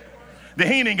 That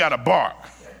he ain't got to bark.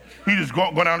 He just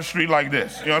go down the street like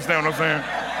this. You understand what I'm saying?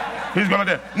 He's going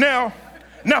like that.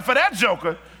 Now for that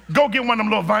joker, go get one of them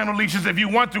little vinyl leashes if you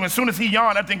want to. As soon as he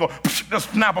yawn, that thing go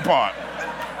just snap apart.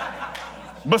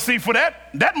 But see, for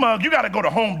that mug, you got to go to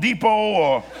Home Depot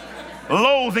or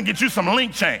Lowe's and get you some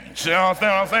link change. You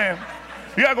understand what I'm saying?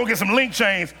 You got to go get some link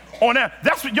chains on that.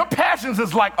 That's what your passions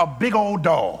is like a big old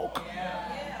dog.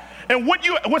 And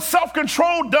what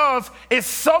self-control does is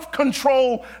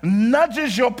self-control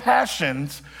nudges your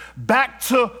passions back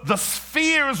to the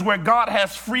spheres where God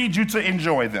has freed you to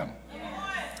enjoy them.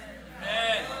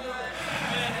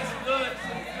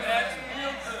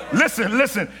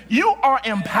 Listen, you are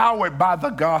empowered by the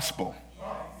gospel.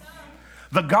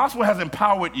 The gospel has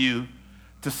empowered you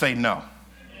to say no.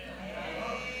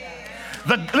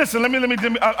 Listen, let me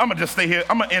I'm gonna just stay here.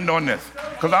 I'm gonna end on this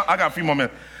because I got a few more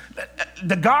minutes.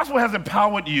 The gospel has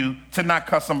empowered you to not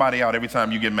cuss somebody out every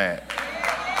time you get mad.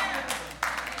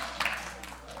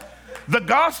 The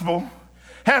gospel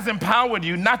has empowered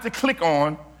you not to click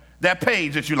on that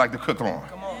page that you like to click on.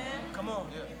 Come on,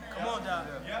 Doc.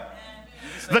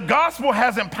 The gospel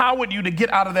has empowered you to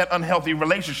get out of that unhealthy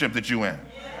relationship that you're in.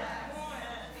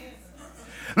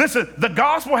 Listen, the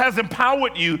gospel has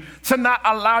empowered you to not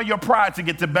allow your pride to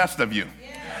get the best of you.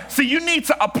 See, you need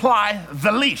to apply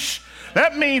the leash.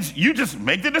 That means you just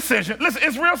make the decision. Listen,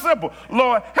 it's real simple.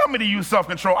 Lord, help me to use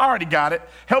self-control. I already got it.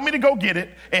 Help me to go get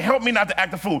it and help me not to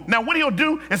act a fool. Now, what he'll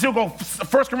do is he'll go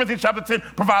 1 Corinthians chapter 10,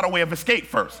 provide a way of escape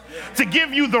first. To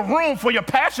give you the room for your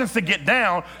passions to get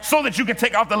down so that you can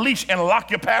take out the leash and lock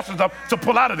your passions up to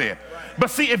pull out of there. But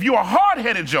see, if you're a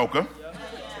hard-headed joker,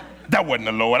 that wasn't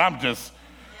the Lord. I'm just,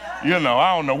 I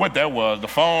don't know what that was. The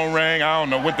phone rang. I don't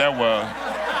know what that was.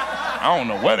 I don't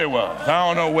know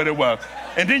what it was.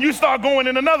 And then you start going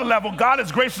in another level. God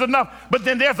is gracious enough. But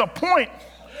then there's a point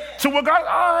to where God,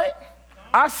 all right,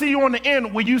 I see you on the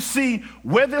end where you see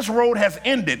where this road has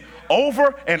ended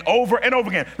over and over and over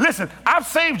again. Listen, I've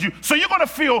saved you. So you're going to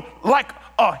feel like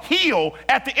a heel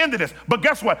at the end of this. But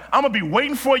guess what? I'm going to be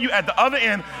waiting for you at the other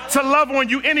end to love on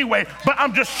you anyway. But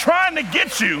I'm just trying to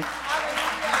get you.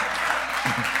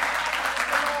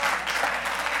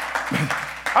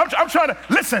 I'm trying to,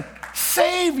 listen,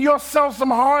 save yourself some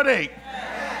heartache.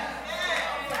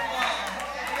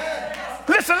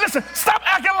 Listen, stop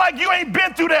acting like you ain't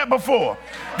been through that before.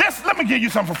 Let me give you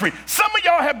something for free. Some of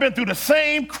y'all have been through the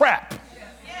same crap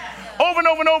over and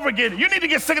over and over again. You need to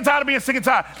get sick and tired of being sick and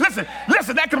tired. Listen,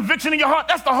 that conviction in your heart,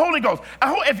 that's the Holy Ghost.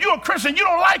 If you're a Christian, you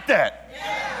don't like that.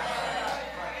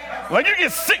 Like you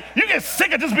get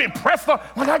sick of just being pressed on.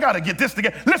 Like, I got to get this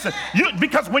together. Listen,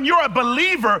 because when you're a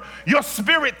believer, your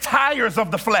spirit tires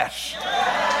of the flesh.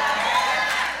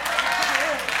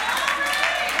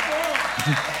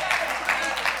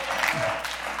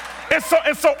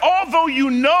 And so although you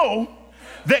know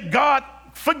that God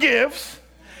forgives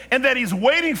and that he's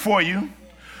waiting for you,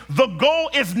 the goal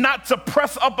is not to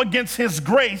press up against his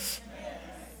grace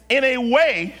in a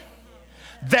way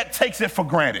that takes it for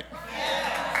granted.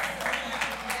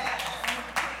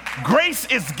 Grace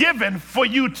is given for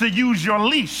you to use your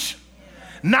leash,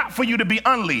 not for you to be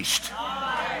unleashed.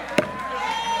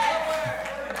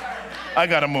 I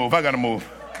gotta move.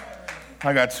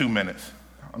 I got 2 minutes.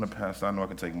 I'm the pastor. I know I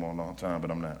can take more a long time, but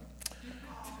I'm not.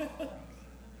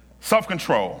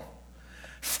 Self-control.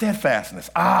 Steadfastness.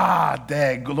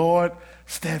 Dag, Lord.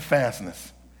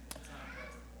 Steadfastness.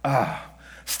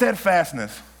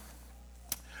 Steadfastness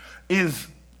is,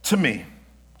 to me,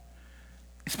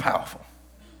 it's powerful.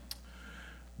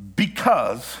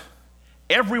 Because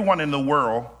everyone in the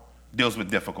world deals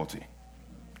with difficulty.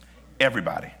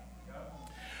 Everybody.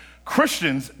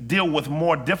 Christians deal with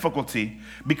more difficulty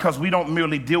because we don't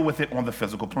merely deal with it on the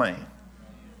physical plane.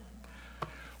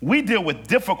 We deal with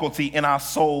difficulty in our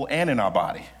soul and in our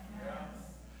body.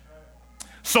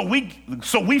 So we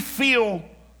feel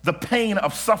the pain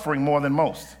of suffering more than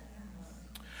most.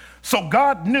 So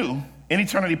God knew in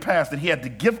eternity past that he had to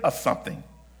give us something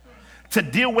to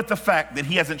deal with the fact that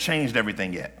he hasn't changed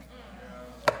everything yet.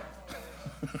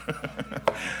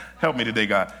 Help me today,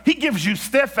 God. He gives you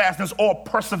steadfastness or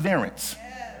perseverance.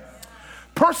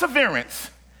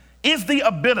 Perseverance is the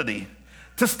ability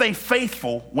to stay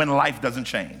faithful when life doesn't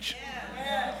change.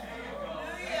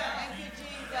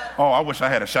 Oh, I wish I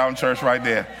had a shouting church right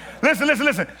there.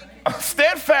 Listen.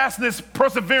 Steadfastness,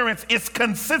 perseverance is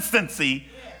consistency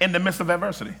in the midst of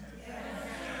adversity.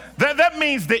 That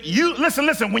means that you,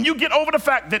 listen, when you get over the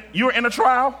fact that you're in a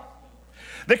trial,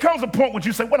 there comes a point where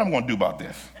you say, what am I going to do about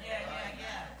this?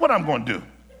 What I'm going to do?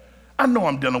 I know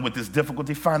I'm dealing with this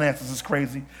difficulty. Finances is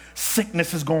crazy.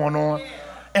 Sickness is going on.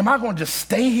 Am I going to just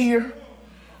stay here?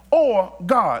 Or,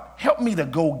 God, help me to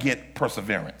go get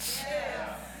perseverance.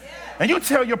 And you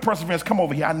tell your perseverance, come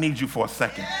over here, I need you for a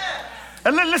second.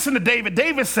 And listen to David.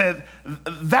 David said,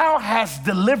 thou hast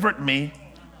delivered me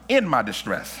in my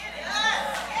distress.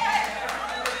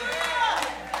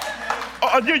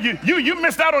 You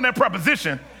missed out on that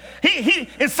preposition. He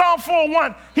in Psalm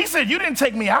 4:1, he said, you didn't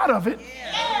take me out of it.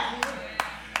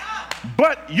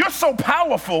 But you're so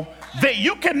powerful that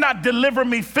you cannot deliver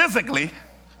me physically,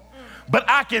 but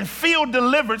I can feel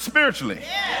delivered spiritually.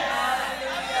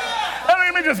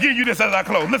 Let me just give you this as I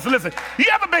close. Listen. You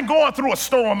ever been going through a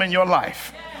storm in your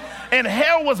life and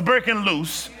hell was breaking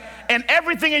loose and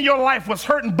everything in your life was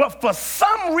hurting, but for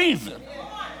some reason,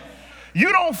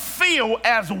 you don't feel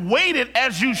as weighted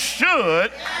as you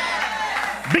should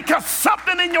because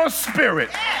something in your spirit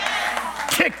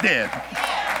kicked in.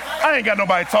 I ain't got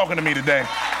nobody talking to me today.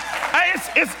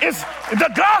 It's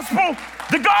the gospel.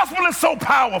 The gospel is so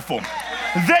powerful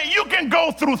that you can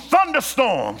go through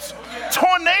thunderstorms,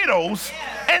 tornadoes,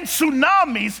 and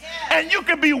tsunamis, and you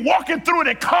can be walking through it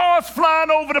and cars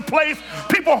flying over the place,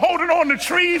 people holding on to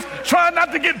trees, trying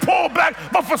not to get pulled back.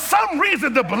 But for some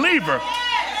reason, the believer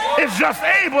is just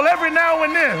able every now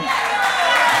and then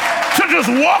to just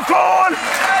walk on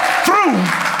through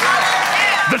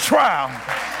the trial.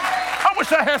 I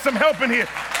wish I had some help in here.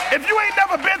 If you ain't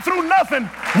never been through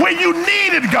nothing where you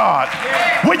needed God,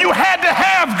 where you had to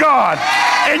have God,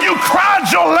 and you cried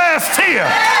your last tear,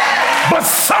 but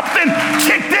something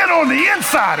kicked in on the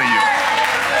inside of you.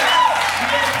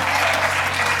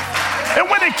 And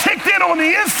when it kicked in on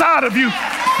the inside of you,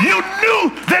 you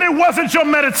knew that it wasn't your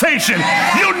meditation.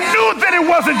 You knew that it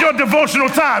wasn't your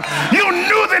devotional time. You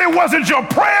knew that it wasn't your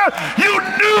prayer. You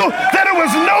knew that it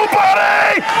was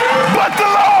nobody but the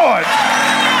Lord.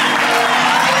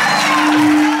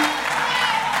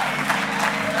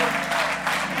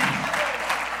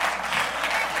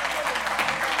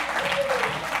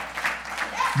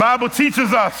 Bible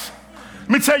teaches us. Let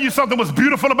me tell you something was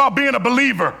beautiful about being a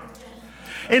believer.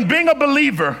 In being a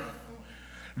believer,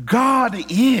 God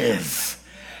is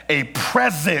a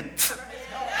present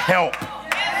help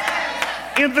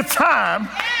in the time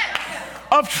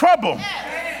of trouble.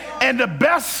 And the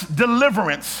best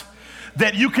deliverance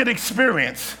that you can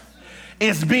experience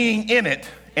is being in it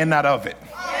and not of it.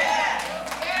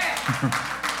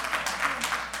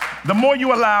 The more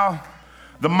you allow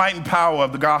the might and power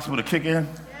of the gospel to kick in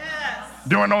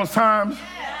during those times,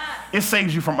 it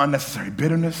saves you from unnecessary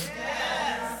bitterness,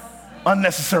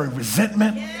 unnecessary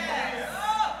resentment.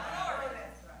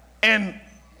 And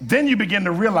then you begin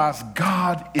to realize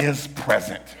God is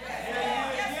present.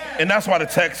 And that's why the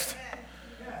text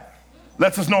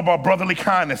lets us know about brotherly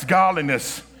kindness,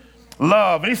 godliness,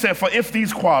 love. And he said, for if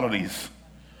these qualities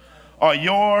are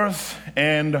yours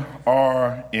and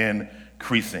are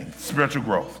increasing, spiritual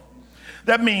growth.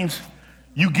 That means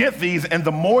you get these, and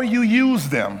the more you use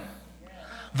them,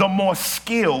 the more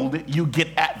skilled you get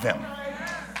at them.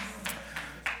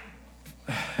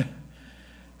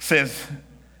 Says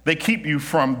they keep you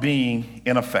from being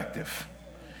ineffective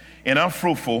and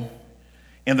unfruitful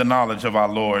in the knowledge of our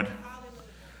Lord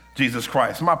Jesus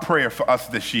Christ. My prayer for us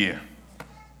this year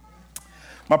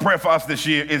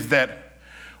is that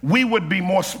we would be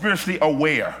more spiritually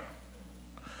aware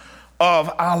of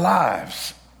our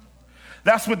lives.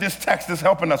 That's what this text is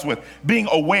helping us with, being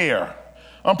aware.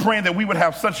 I'm praying that we would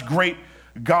have such great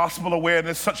gospel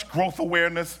awareness, such growth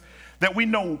awareness, that we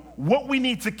know what we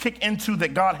need to kick into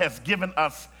that God has given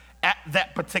us at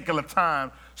that particular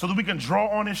time so that we can draw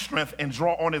on his strength and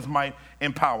draw on his might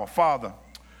and power. Father,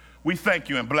 we thank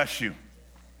you and bless you.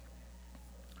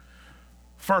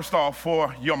 First off,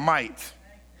 for your might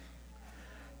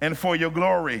and for your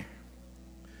glory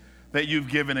that you've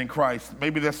given in Christ.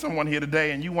 Maybe there's someone here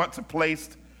today and you want to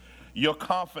place your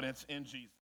confidence in Jesus.